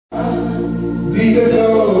be the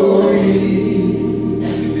glory.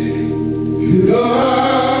 To God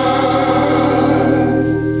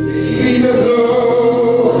be the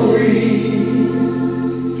glory.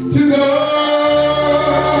 To God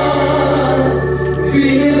be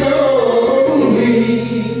the glory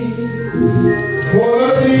for the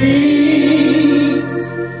things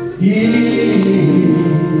He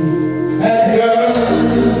has done.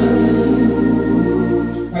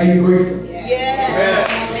 Are you grateful? Yeah.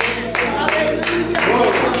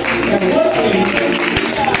 And one thing,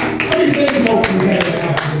 let me say more from heaven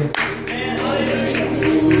after this.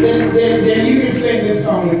 Then you can sing this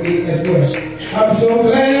song with me as well. I'm so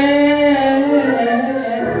glad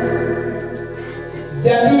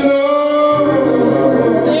that the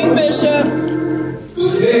Lord Sing, Bishop.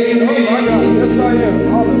 saved me. Oh my God, yes I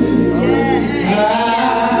am. Hallelujah.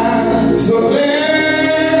 Yeah. I'm so glad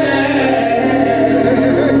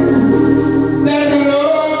that the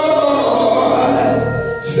Lord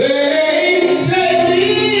saved me.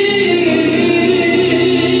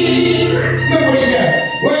 Look what he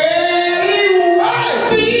got. Well, he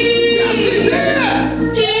washed me. Yes, he did.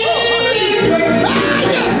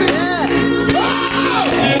 Yes, he did.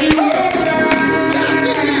 And he rubbed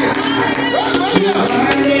my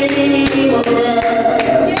name around.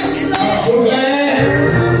 Yes, I'm Lord. so glad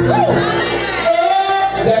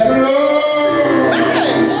that the Lord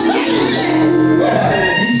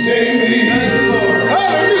He saved me.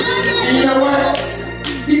 You know what?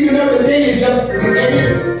 Even another day is just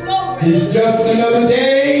it's just another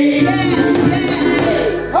day.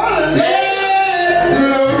 That the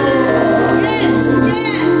Lord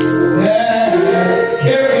has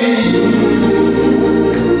carried me.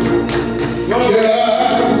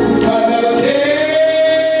 Just another day.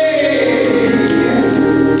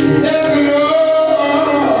 That the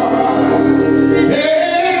Lord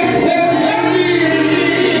has kept me.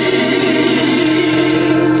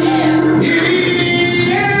 He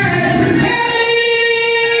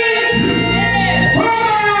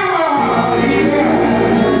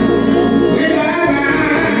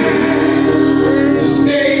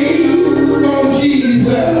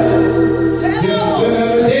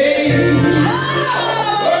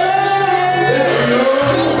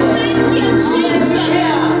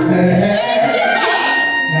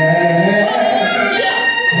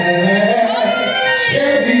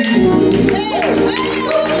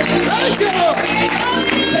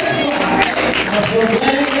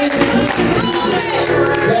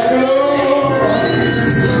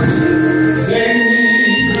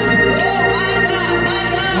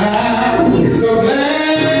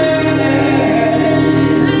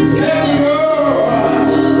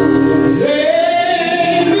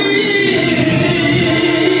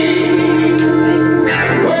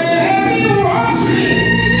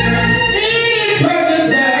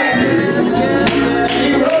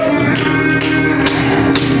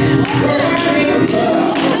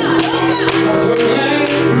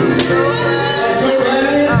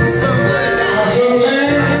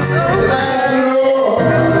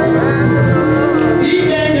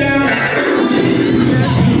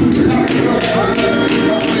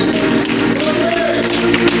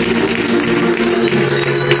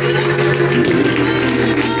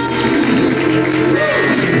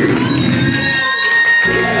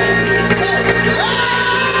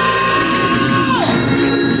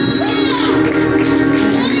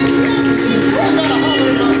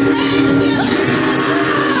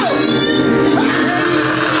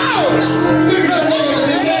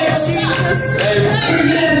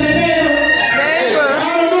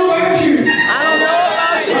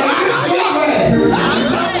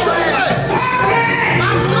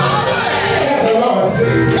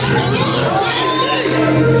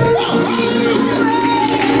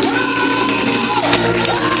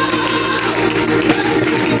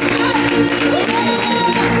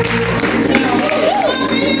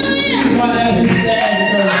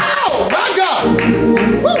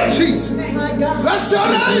Bless your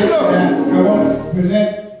name, Lord. I want to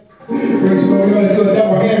present, we're going to do a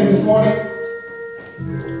double header this morning.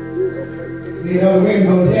 You know, we're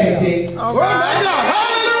going to tag team. Oh my God.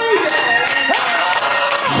 Hallelujah.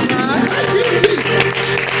 Thank you, Jesus.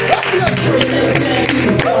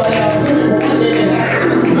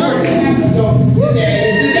 So today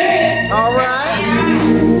is the day. All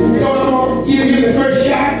right. So I'm going to give you the first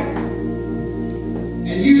shot.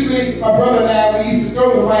 And usually my brother and I, we used to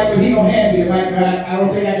throw the mic, but he don't hand me the mic. I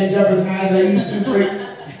don't think I can jump as high as I used to.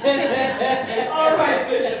 All right,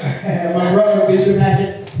 Bishop. My brother, Bishop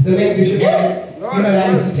Hackett, the late Bishop Hackett, you know,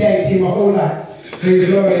 I used to tag team a whole lot. Praise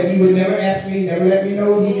the Lord. And he would never ask me, never let me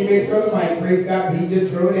know he can throw the mic. Praise God, but he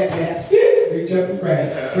just throw it at me. Reach up and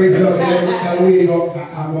pray. Praise the Lord.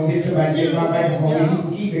 I'm going to get somebody to get my microphone and you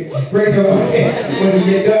can keep it. Praise the Lord. When you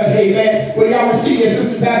get done, amen. When y'all receive your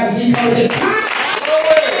sister pastor, she comes this time.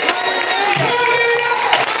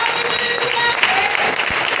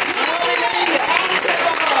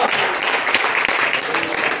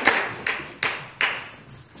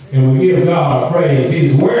 And we give God praise.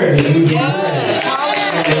 He's worthy to be praised.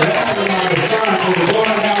 And the rising of the sun and the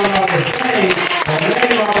going down of the same, the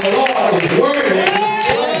name of the Lord is worthy to be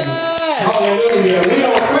praised. Hallelujah. We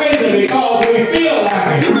don't praise Him because we feel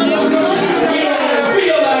like it. We don't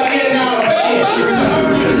feel like getting out of bed.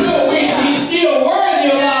 No, He's still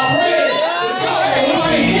worthy of our praise. Because of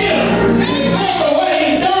what He is. Because of what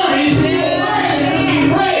He's done, He's still worthy to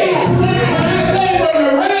be praised. When I say from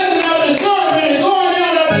the rising of the sun and the going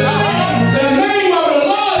down of the same, the name of the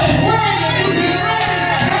Lord is worthy to be praised.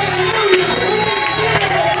 Hallelujah.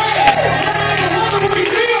 Whether we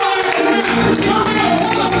feel like it or not, no matter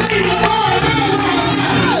what the things are going on,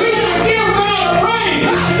 we should give God a praise.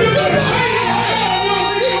 You can praise God in your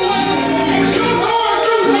situation. If you're going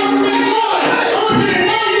through something this morning, I want you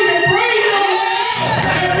to know you can praise your way out.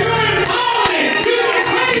 If you're in poverty, you can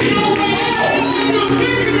praise your way out. If you're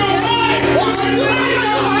sick in your body,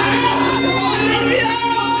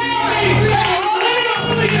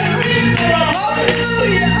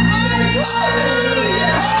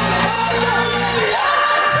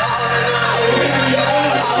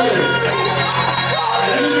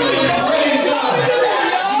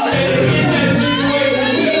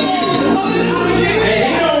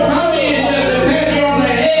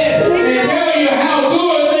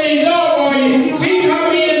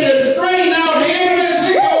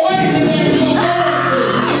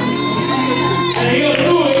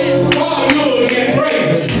 you can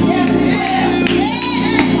praise your way out.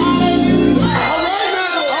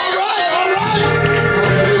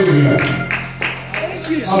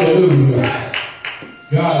 Hallelujah.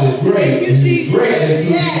 God is great. He's great that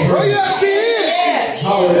you Oh, yes, He is.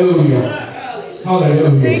 Hallelujah.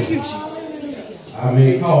 Hallelujah. Thank you, Jesus. I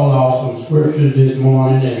may call off some scriptures this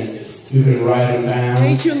morning and you can write them down.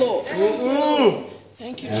 Thank you, Lord.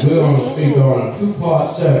 Thank you, And we're going to Jesus. speak on a two-part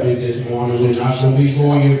subject this morning. We're not going to be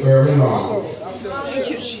going here very long. Thank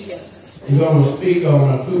you, Jesus. We're going to speak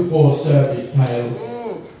on a two-part subject titled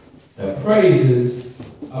The Praises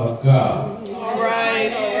of God. All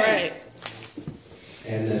right, all right.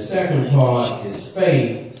 And the second part is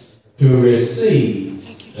faith to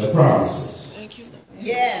receive the promises. Thank you, Lord.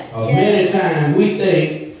 Yes. Many times we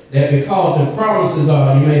think that because the promises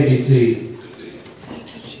are, you may be seated, Thank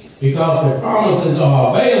you, Jesus. because the promises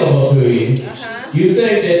are available to you, you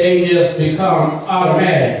think that they just become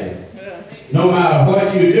automatically. No matter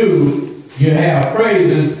what you do, you have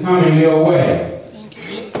praises coming your way. Thank you,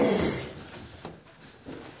 Jesus.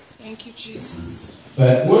 Thank you, Jesus.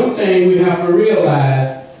 But one thing we have to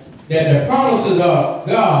realize that the promises of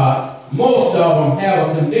God, most of them have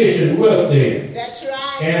a condition with them. That's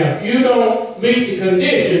right. And if you don't meet the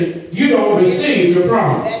condition, you don't receive the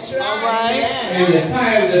promise. That's right. All right. Yeah.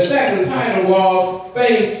 And the second title was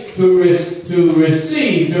faith to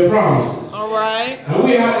receive the promises. All right. And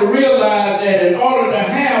we have to realize that in order to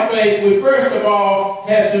have faith, we first of all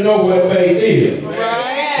have to know what faith is. All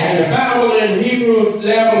right. And the Bible in Hebrews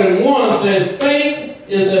 11:1 says, faith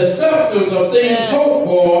is the substance of things hoped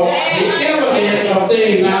for, the evidence of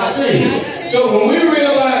things not seen. So when we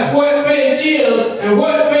realize what faith is and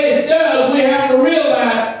what faith does, we have to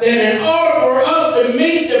realize that in order for us to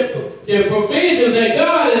meet the provisions that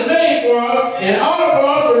God has made for us, in order for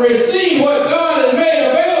us to receive what God has made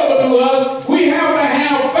available to us, we have to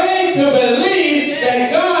have faith to believe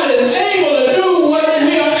that God is able to do what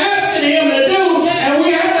we are asking Him to do, and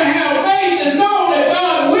we have to have faith to know that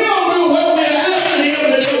God will do what we are asking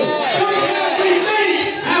Him to do. Sometimes we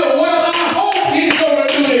think, well, I hope He's going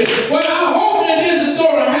to do this. Well, I hope that this is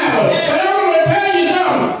going to happen. But I'm going to tell you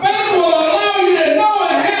something. Faith will allow you to know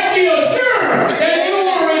and have the assurance that you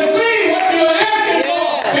will receive what you're asking for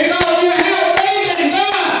because you have faith in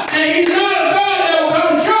God, and He's not a God that will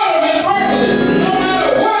come short of His purposes. No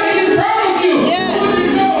matter what He's promised you, you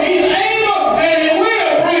know He's able and He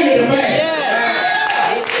will bring it to pass.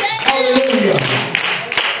 Hallelujah.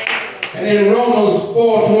 And in Romans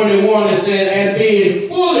 4:21 it said, and being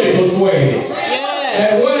fully persuaded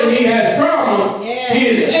that what He has promised, He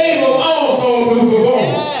is able also to perform.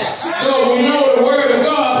 So we know the Word of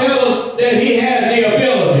God tells us that He has the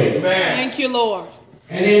ability. Thank you, Lord.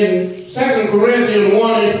 And in 2 Corinthians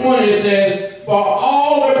 1:20 it says, for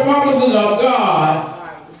all the promises of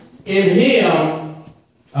God in Him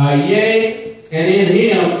are yea, and in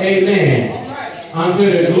Him amen, unto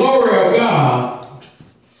the glory of God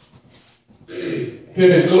to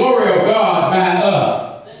the glory of God by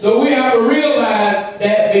us. So we have to realize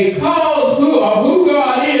that because of who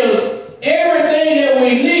God is, everything that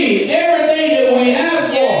we need, everything that we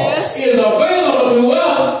ask for is available to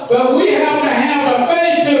us, but we have to have the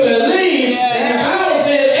faith to believe. And the Bible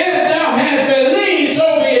says, as thou hast believed,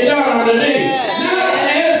 so be it done unto thee. Not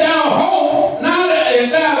as thou hope, not as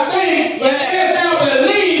thou think, but as thou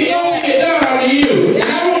believe, so be it done unto you. And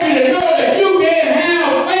I want you to know that you can't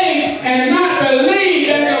have faith and not believe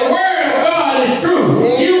that the word of God is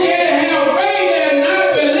true. You can't have faith and not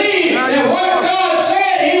believe that what God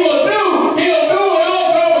said he will do, he'll do it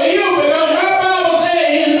also for you, because my Bible says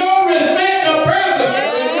he's no respect of person.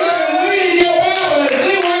 Read in your Bible and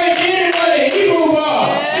see where he did it for the Hebrew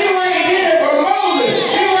boy. See where he did it for Moses.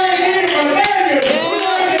 See where he did it for Daniel. See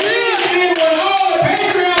where he did it with all the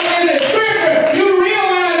patriarchs in the scripture. You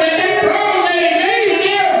realize that they promised that he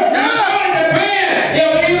made them come to pass.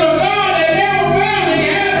 If he's a God that never fails, he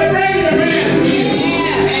has to bring the man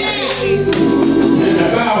to you. And the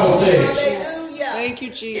Bible says, Thank you,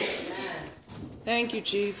 Jesus. Thank you,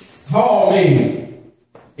 Jesus. call me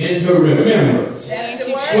into remembrance. Thank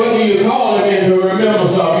you, What do you call him into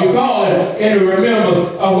remembrance of? You call him into remembrance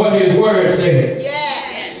of what his word said.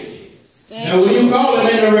 Now when you call him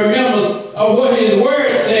into remembrance of what his word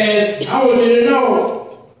said, I want you to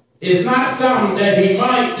know it's not something that he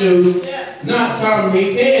might do, not something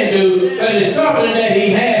he can do, but it's something that he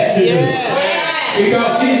has to do.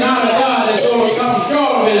 Because he's not a God that's going to come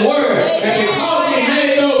short of his word. And because he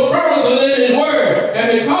made those promises in his word,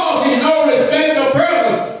 and because he's no respect of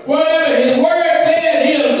person, whatever his word said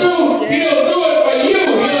he'll do it for you.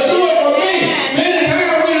 He'll do it for me. Many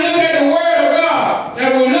times we look at the word of God,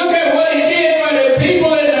 and we look at what he did for the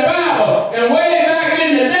people in the Bible, and way back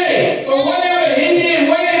in the day. But whatever he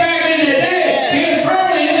did way back in the day, his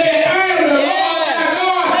promise said, I am the Lord thy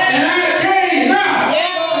God, and I change not.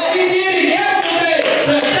 He did it yesterday,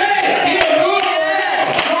 today, he'll do it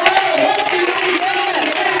forever. No matter what you need.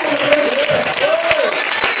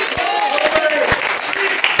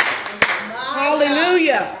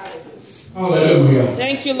 Hallelujah. Hallelujah.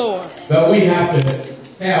 Thank you, Lord. But we have to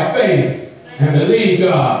have faith and believe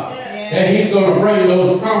God that he's going to bring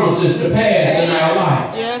those promises to pass in our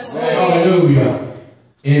life. Yes, Lord. Hallelujah.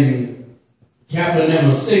 In chapter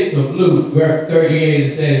number 6 of Luke, verse 38, it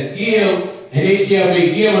says, give, and it shall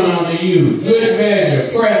be given unto you. Good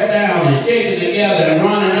measure, pressed down and shaken together and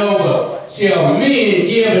running over, shall men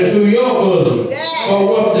give into your bosom. For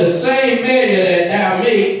with the same measure that thou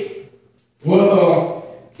make,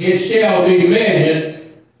 it shall be measured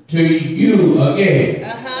to you again.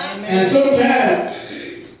 And sometimes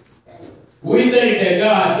we think that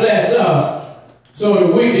God bless us so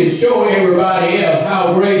that we can show everybody else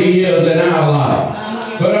how great he is in our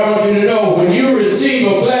life. But I want you to know, when you receive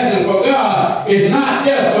a blessing from God, it's not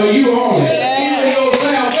just for you only. Even your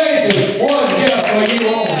salvation wasn't just for you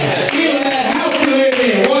only. Even that house you live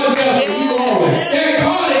in wasn't just for you only. That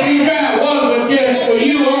car that you drive wasn't just for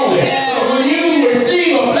you only. But when you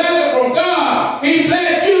receive a blessing from God, he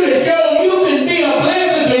bless you to show you can be a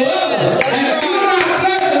blessing to others. And if you're not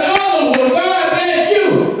blessing others, when God bless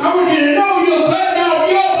you, I want you to know you're cutting off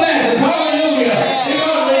your blessings. Hallelujah.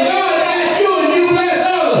 Because when God bless you and you bless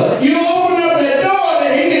others, you open up the door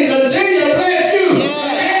that he can continue to bless you.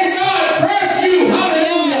 And God trusts you.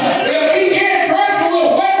 Hallelujah. If he can't trust you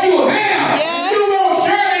with what you have, you won't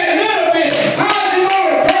share that little bit. How is he going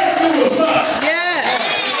to trust you with much?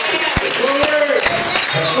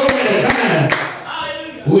 So many times,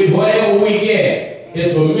 with whatever we get,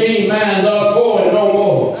 it's for me, mine, us for, and no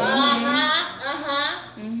more.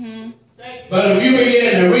 But if you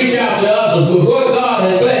begin to reach out to others with what God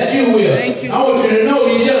has blessed you with, I want you to know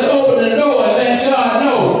you just open the door and let God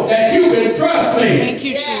know that you can trust me. Thank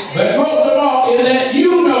you, Jesus. But most of all is that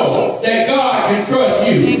you know that God can trust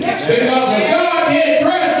you. Because if God can't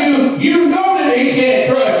trust you, you know that he can't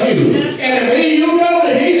trust you. And if you know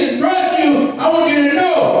that he can trust you, I want you to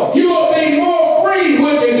know you will be more free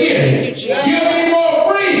with your giving. You'll be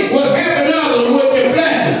more free with helping others with your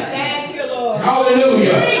blessing.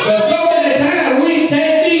 Hallelujah. But so many times we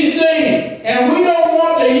take these things and we don't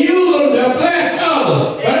want to use them to bless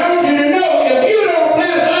others. But I want you to know, if you don't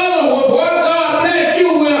bless others with what God bless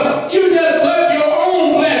you with, you just cut your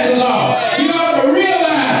own blessings off. You have to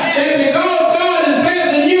realize that because God is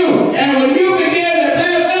blessing you, and when you begin to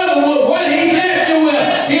bless others with what he blessed you with,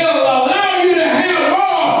 he'll allow you to have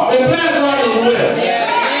more to bless others with.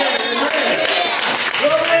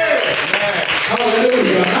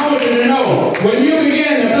 Hallelujah. I want you to know, when you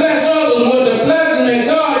begin to bless others with the blessing that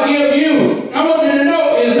God gives you, I want you to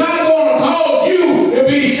know it's not going to cause you to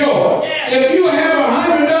be short. If you have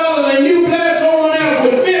 $100 and you bless someone else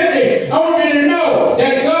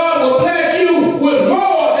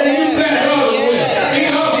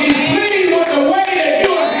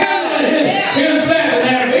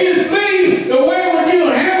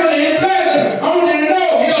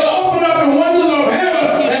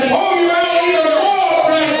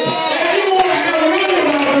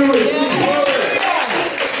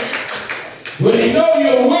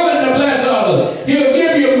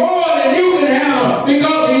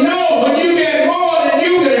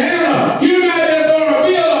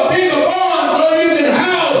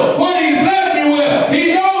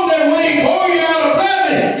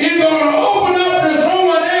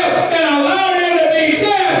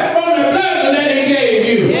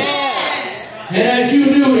And as you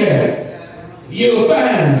do that, you'll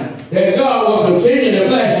find that God will continue to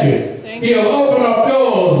bless you. He'll open up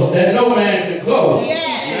doors that no man can close.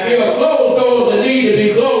 He'll close doors that need to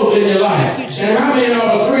be closed in your life. And how many of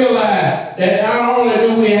us realize that not only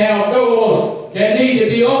do we have doors that need to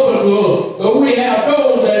be open to us, but we have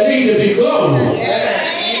doors that need to be closed.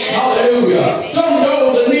 Hallelujah. Some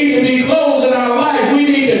doors that need to be closed in our life, we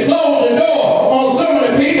need to close the door on some of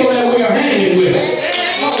the people that we are hanging with.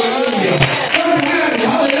 Hallelujah. Sometimes,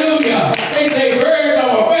 hallelujah, they say birds of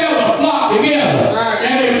a feather flock together.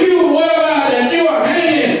 And if you realize that you are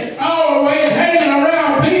hanging, always hanging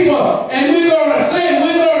around people, and we're going to say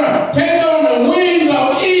we're going to take on the wings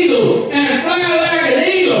of eagles and fly like an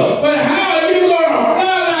eagle. But how are you going to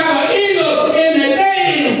fly like an eagle in the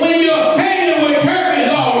day when you're hanging with turkeys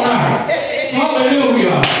all night?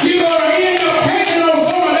 Hallelujah. You're going to end up taking on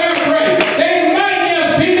some of their prey. They might just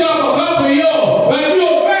pick up a couple of yours, but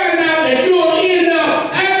you'll find out that you'll end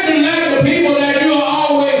up acting like the people that you are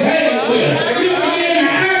always hanging with. You'll end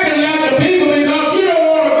up acting like the people because you don't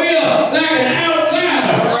want to feel like an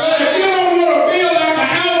outsider. But if you don't want to feel like an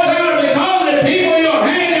outsider because of the people you're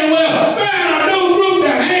hanging with, find a new group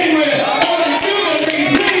to hang with so that you can be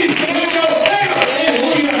pleased with yourself and who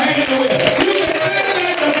you're hanging with. You can act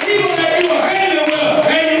like the people that you are hanging with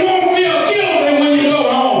and you won't feel guilty when you go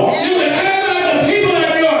home. You can act like the people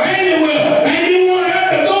that you're hanging with and you won't have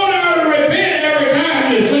to go down and repent every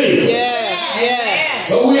time you see.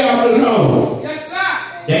 Yes. But we have to know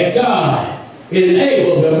that God is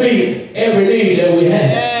able to meet every need that we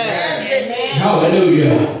have.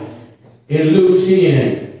 Hallelujah. In Luke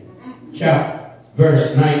 10,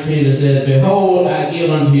 verse 19, it says, "Behold, I give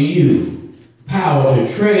unto you power to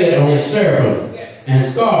tread on serpents and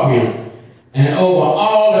scorpions, and over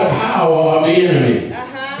all the power of the enemy,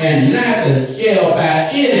 and nothing shall by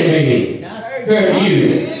any means hurt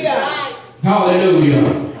you."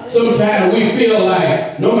 Hallelujah. Sometimes we feel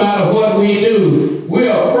like no matter what we do,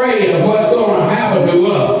 we're afraid of what's going to happen to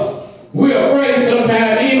us. We're afraid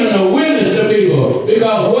sometimes even to witness to people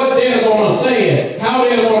because what they're going to say and how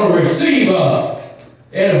they're going to receive us.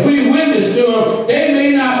 And if we witness to them, they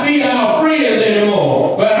may not be our friends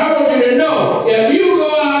anymore. But I want you to know, if you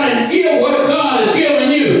go out and give what God has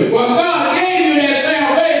given you, well, God gave you that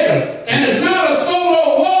salvation. And it's not a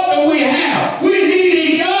solo walk that we have. We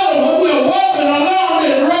need each other when we're walking along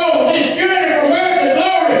this road, this journey from earth to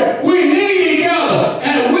glory. We need each other.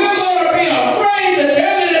 And if we're going to be afraid to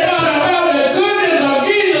tell anybody about the goodness of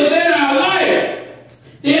Jesus in our life,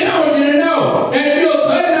 then I want you to know that you're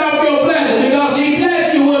cutting out your blessing because He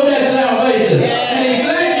blessed you with that salvation. And He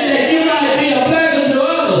blessed you that you might be a blessing to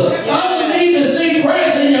others. Others need to see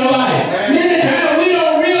Christ in your life. Many times we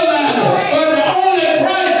don't realize it, but the only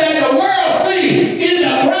Christ that the world sees is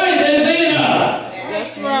the Christ that's in us.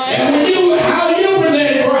 That's right. And when how you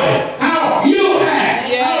present Christ, how you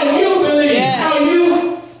act, how you believe, how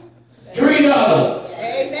you treat others.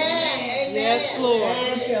 Yes, Lord.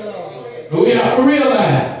 But we have to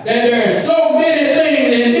realize that there are so many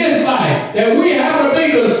things in this life that we have to be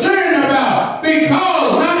concerned about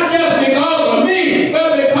because, not just because of me,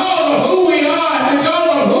 but because of who we are and because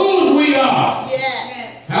of whose we are.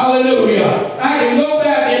 Hallelujah. I can go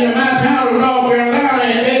back into my town of North Carolina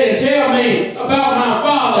and they can tell me about my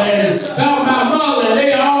father and about my mother, and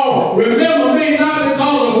they all remember me not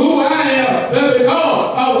because of who I am, but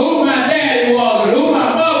because of who my daddy was and who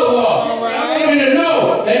my mother was. I want you to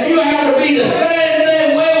know that you have to be the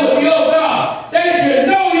same way with your God. They should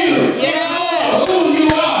know you. Who you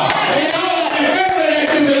are. They know the family that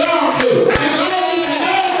you belong to. And because you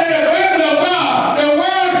belong to the family of God, the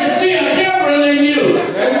world should see a difference in you.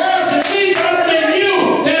 The world should see something in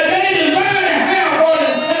you that they desire to have for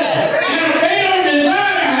themselves. And if they don't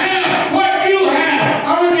desire to have what you have,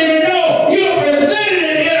 I want you to know you're presenting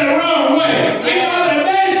it in the wrong way. Because if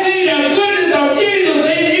they see the goodness of Jesus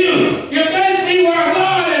in you, if they see where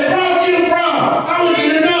God has brought you from, I want you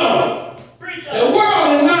to know the world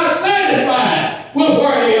is not satisfied with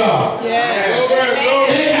where they are.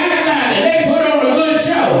 They act like it. They put on a good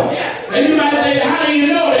show. And you might say, how do you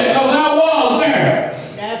know that? Because I was there.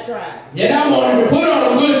 Yet I wanted to put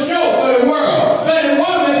on a good show for the world. But it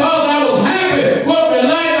wasn't because I was happy with the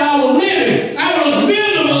life I was living. I was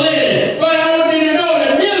miserable in it. But I want you to know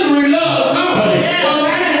that misery loves company. Because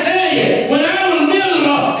I can tell you, when I was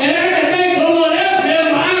miserable and I could make someone else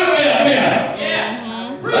miserable, I felt better.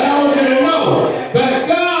 But I want you to know that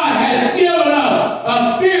God has given us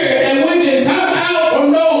a spirit and we can come out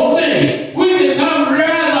from those things. We can come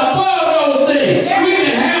rise above those things.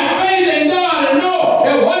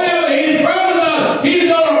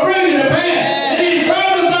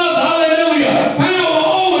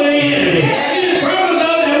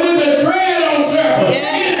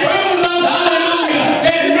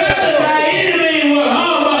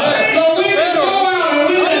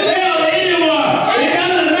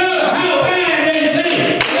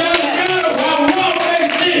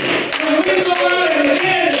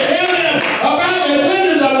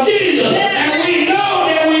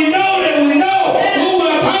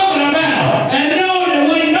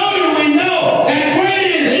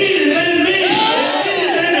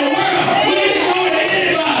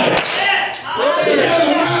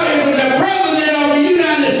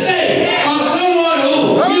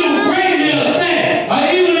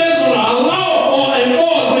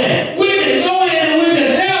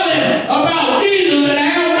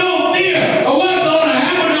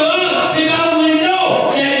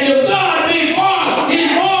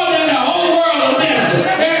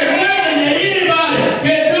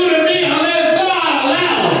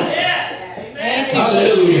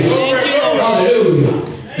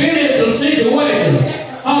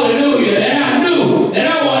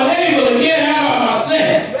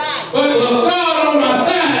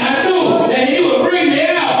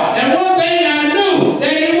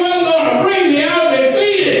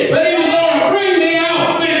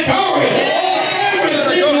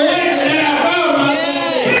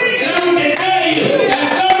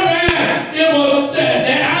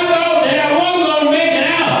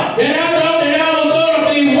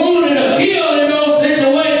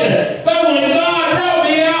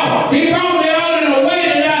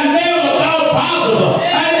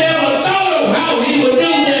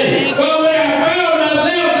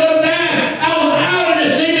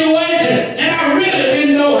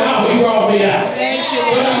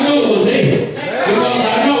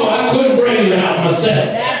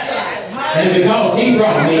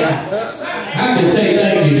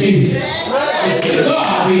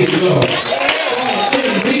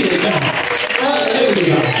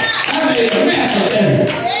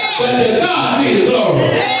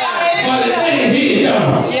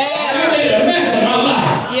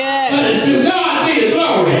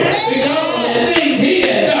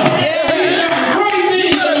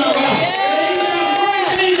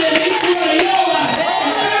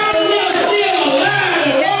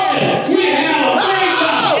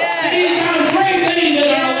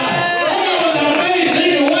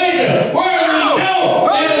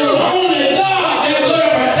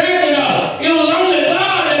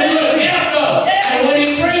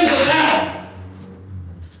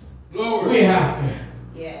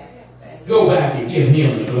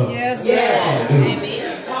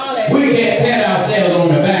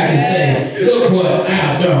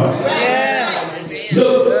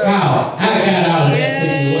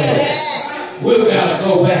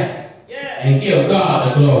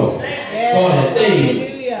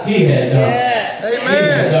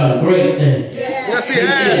 Yes, he He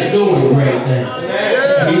has. is doing great things.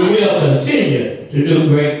 He will continue to do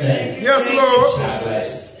great things. Yes, Lord. God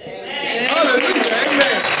bless. Hallelujah.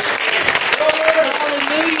 Amen. Hallelujah.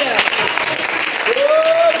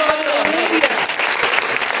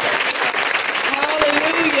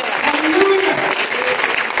 Hallelujah. Hallelujah.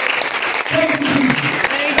 Thank you, Jesus.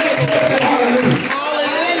 Thank you, Lord. Hallelujah.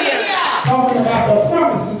 Hallelujah. Talking about the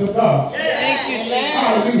promises of God. Thank you, Jesus.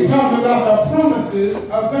 Hallelujah. Talking about the promises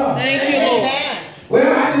of God. Thank you, Lord. Well,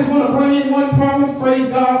 I just want to bring in one promise. Praise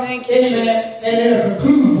God. Thank you, Amen. Jesus. And then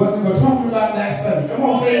conclude what we were talking about last Sunday. Come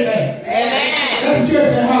on, say amen. Amen. Let the church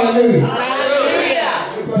say hallelujah.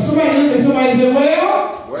 Hallelujah. But somebody look at somebody and say,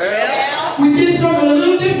 well, we did something a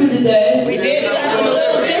little different today. We did something a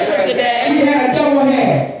little different today. We had a double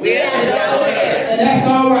head. We had a double head. And that's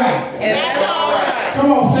all right. And that's all right.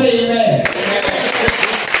 Come on, say amen.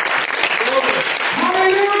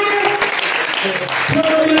 Hallelujah. So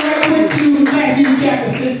we're right quick to Matthew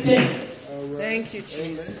chapter 16. Thank you,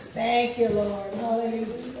 Jesus. Thank you, Lord.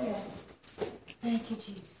 Hallelujah. Thank you,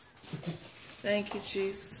 Jesus. Thank you,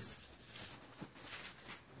 Jesus.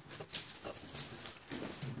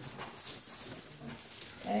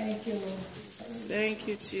 Thank you, Lord. Thank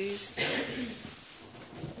you, Jesus.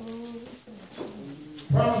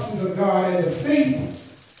 Promises of God and the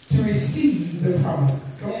faith to receive the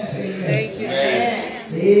promises. Come on, say amen. Thank you,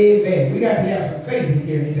 Jesus. Amen. We got to have some faith in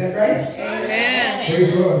here. Is that right? Amen. Praise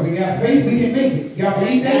the Lord. We got faith, we can make it. Y'all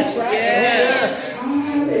believe that? That's right. Yes.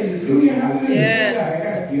 Hallelujah. Hallelujah. Yes. I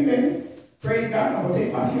got a few minutes. Praise God. I'm going to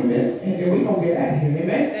take my few minutes and then we're going to get out of here.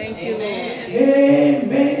 Amen. Thank you, Lord Jesus.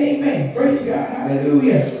 Amen. Amen. Praise God.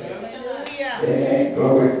 Hallelujah. Yeah,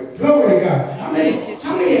 glory. Glory to God. How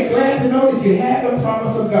many are glad to know that you have the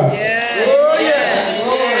promise of God? Yes. Oh, Yes.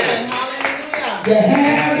 You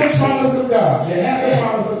have the promise of God. You have the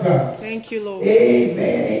promise of God. Thank you, Lord.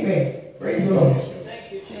 Amen. Amen. Praise the Lord.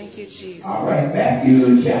 Thank you, Jesus. All right.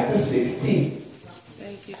 Matthew chapter 16.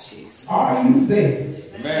 Thank you, Jesus. Are you there?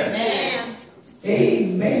 Amen.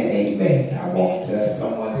 Amen. Amen. I want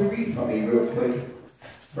someone to read for me real quick.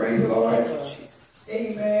 Praise the Lord. Thank you, Jesus.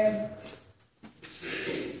 Amen.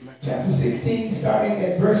 Chapter 16, starting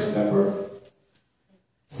at verse number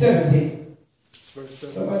 17.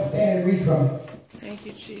 Somebody stand and read from it. Thank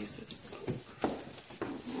you, Jesus.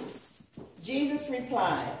 Jesus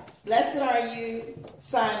replied, "Blessed are you,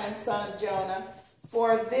 Simon, son of Jonah,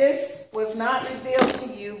 for this was not revealed to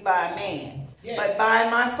you by man, but by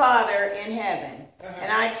my Father in heaven.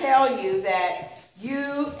 And I tell you that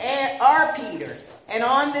you are Peter, and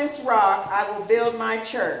on this rock I will build my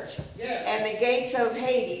church, and the gates of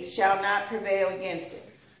Hades shall not prevail against it.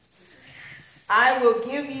 I will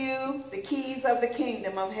give you the keys of the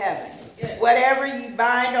kingdom of heaven. Whatever you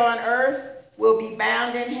bind on earth will be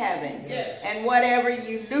bound in heaven, and whatever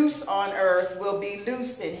you loose on earth will be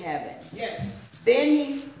loosed in heaven." Then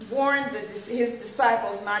he warned his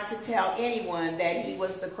disciples not to tell anyone that he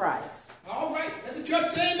was the Christ. All right. Let the church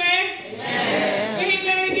say amen. Amen. Say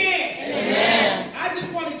amen again. Amen. I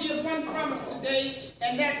just want to give one promise today,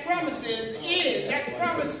 and that promise is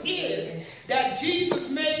that Jesus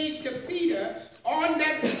made to Peter on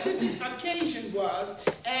that specific occasion was,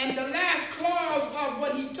 and the last clause of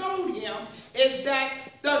what he told him is that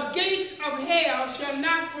the gates of hell shall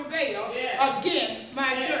not prevail against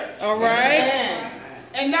my church. All right.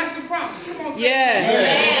 And that's a promise. Come on, say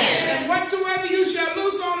Yes. and whatsoever you shall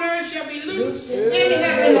loose on earth shall be loosed in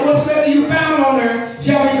heaven. And whatsoever you bound on earth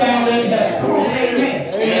shall be bound in heaven. Come on, say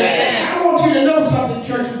amen. Amen. I want you to know something,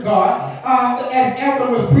 Church of God. As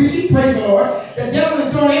Elder was preaching, praise the Lord, the devil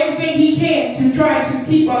is doing everything he can to try to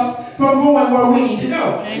keep us from going where we need to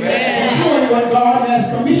go. And doing what God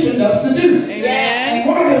has commissioned us to do. And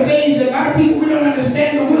one of the things that a lot of people, we don't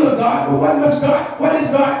understand the will of God. But what is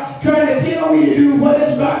God trying to tell me to do? What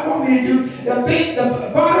does God want me to do?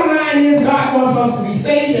 The bottom line is God wants us to be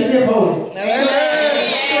saved and live holy. That's right.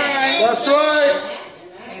 That's right. That's right.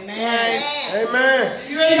 That's right. Amen.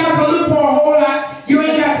 You ain't got to look for a whole lot. You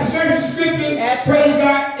ain't got to search the scripture. Praise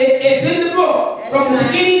God. It's in the book from the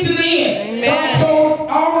beginning to the end. Amen. God told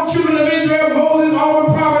all the children of Israel, Moses, all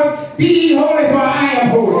the prophets, be ye holy for I am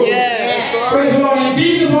holy. Yes. Praise the Lord. And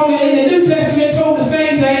Jesus in the New Testament told the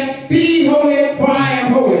same thing. Be ye holy for I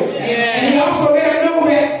am holy. Yes. And he also let us know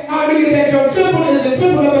that, hallelujah, that your temple is the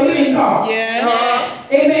temple of the living God. Yes.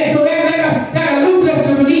 Amen. So that alludes us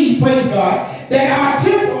to believe, praise God, that our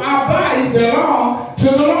temple, our bodies belong to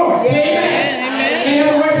the Lord. Amen. Amen. In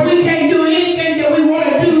other words,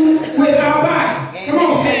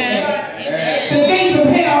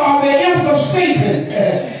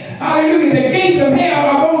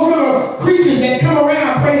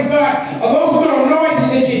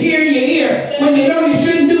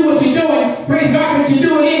 praise God, but you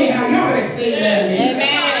do it anyhow. Y'all better say that.